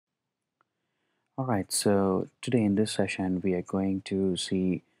Alright, so today in this session we are going to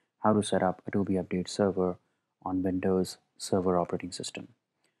see how to set up Adobe Update Server on Windows Server operating system.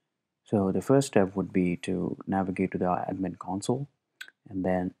 So the first step would be to navigate to the admin console and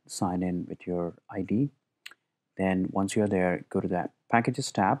then sign in with your ID. Then once you're there, go to that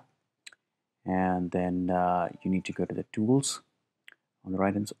Packages tab, and then you need to go to the Tools on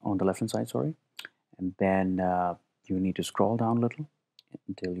the on the left hand side, sorry, and then you need to scroll down a little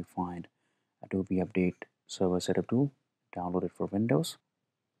until you find Adobe Update Server Setup Tool. Download it for Windows.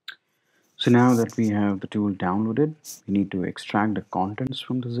 So now that we have the tool downloaded, we need to extract the contents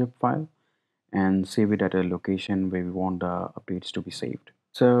from the zip file and save it at a location where we want the updates to be saved.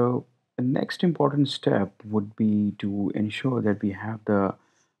 So the next important step would be to ensure that we have the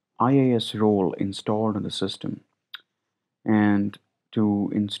IIS role installed on the system. And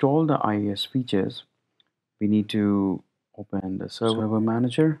to install the IIS features, we need to open the Server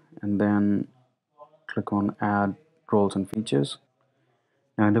Manager and then click on Add Roles and Features.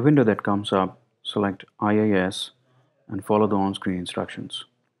 Now in the window that comes up, select IIS and follow the on-screen instructions.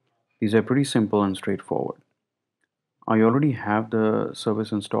 These are pretty simple and straightforward. I already have the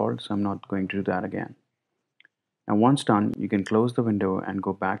service installed, so I'm not going to do that again. And once done, you can close the window and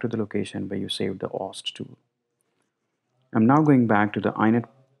go back to the location where you saved the AUSST tool. I'm now going back to the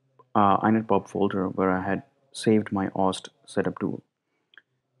inetpub folder where I had saved my AUSST setup tool.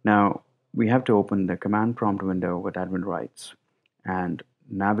 Now we have to open the command prompt window with admin rights and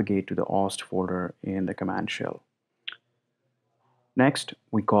navigate to the AUSST folder in the command shell. Next,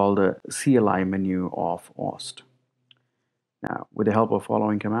 we call the CLI menu of AUSST. Now, with the help of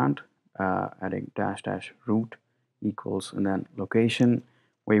following command, adding -- root equals and then location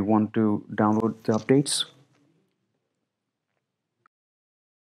where you want to download the updates.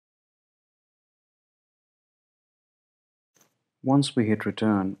 Once we hit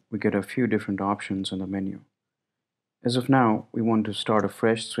return, we get a few different options in the menu. As of now, we want to start a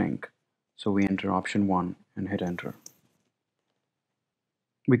fresh sync, so we enter option 1 and hit enter.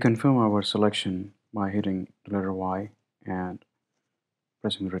 We confirm our selection by hitting the letter Y and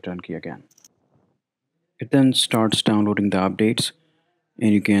pressing the return key again. It then starts downloading the updates,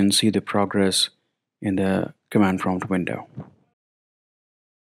 and you can see the progress in the command prompt window.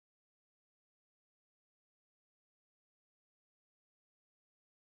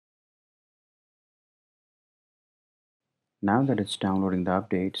 Now that it's downloading the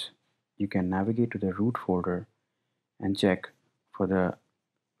updates, you can navigate to the root folder and check for the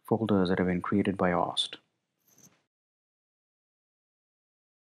folders that have been created by AUSST.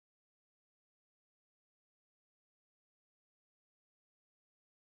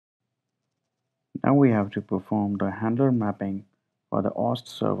 Now we have to perform the handler mapping for the AUSST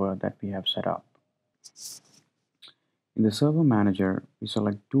server that we have set up. In the server manager, we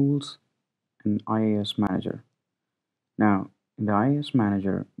select Tools and IIS Manager. Now, in the IIS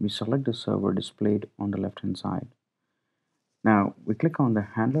Manager, we select the server displayed on the left-hand side. Now, we click on the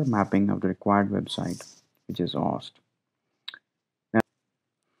handler mapping of the required website, which is AUSST.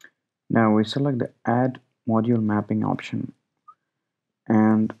 Now we select the Add Module Mapping option,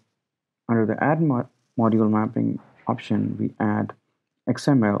 and under the Add Module Mapping option, we add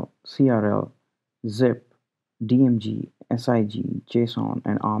XML, CRL, zip, DMG, SIG, JSON,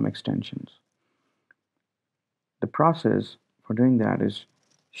 and ARM extensions. The process for doing that is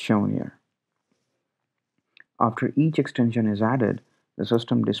shown here. After each extension is added, the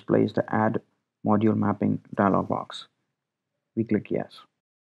system displays the Add Module Mapping dialog box. We click Yes.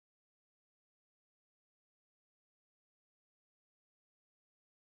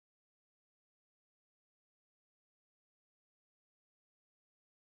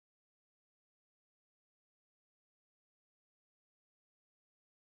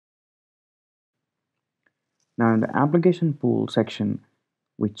 Now in the Application Pool section,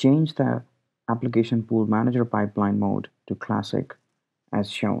 we change the Application Pool Manager pipeline mode to Classic as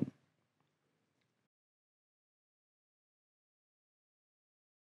shown.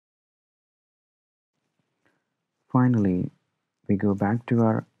 Finally, we go back to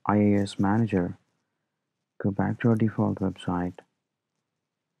our IIS Manager, go back to our default website,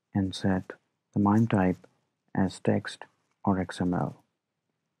 and set the MIME type as text or XML.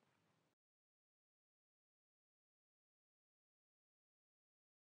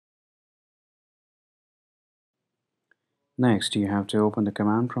 Next, you have to open the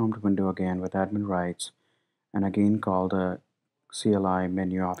command prompt window again with admin rights and again call the CLI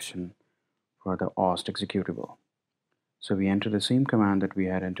menu option for the AUSST executable. So we enter the same command that we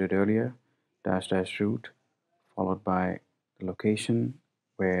had entered earlier, -- root, followed by the location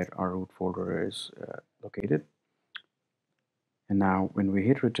where our root folder is located. And now when we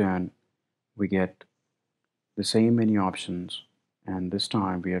hit return, we get the same menu options, and this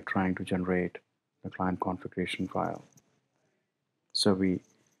time we are trying to generate the client configuration file. So we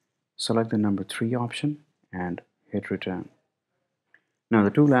select the number 3 option and hit return. Now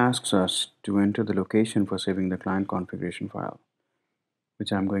the tool asks us to enter the location for saving the client configuration file,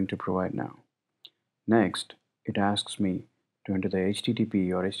 which I'm going to provide now. Next, it asks me to enter the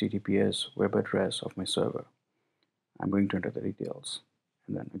HTTP or HTTPS web address of my server. I'm going to enter the details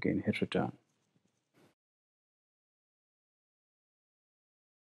and then again hit return.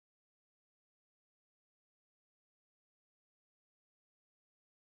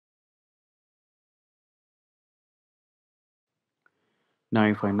 Now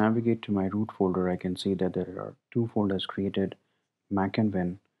if I navigate to my root folder, I can see that there are two folders created, Mac and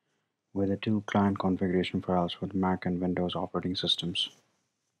Win, with the two client configuration files for the Mac and Windows operating systems.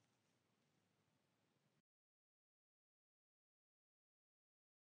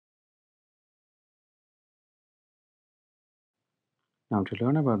 Now to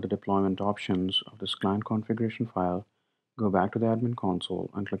learn about the deployment options of this client configuration file, go back to the admin console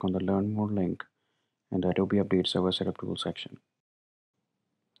and click on the Learn More link in the Adobe Updates Server Setup Tools section.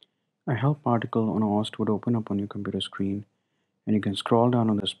 A help article on AUSST would open up on your computer screen, and you can scroll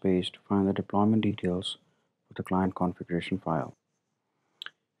down on this page to find the deployment details of the client configuration file.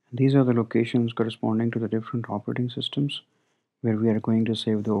 And these are the locations corresponding to the different operating systems where we are going to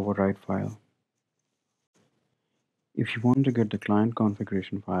save the override file. If you want to get the client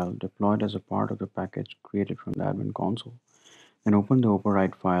configuration file deployed as a part of the package created from the admin console, then open the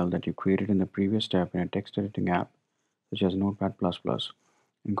override file that you created in the previous step in a text editing app such as Notepad++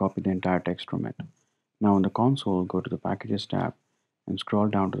 and copy the entire text from it. Now on the console, go to the Packages tab and scroll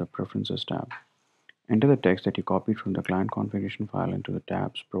down to the Preferences tab. Enter the text that you copied from the client configuration file into the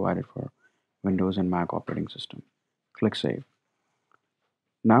tabs provided for Windows and Mac operating system. Click Save.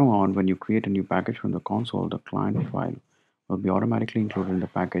 Now on, when you create a new package from the console, the client file will be automatically included in the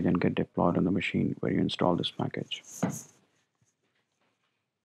package and get deployed on the machine where you install this package.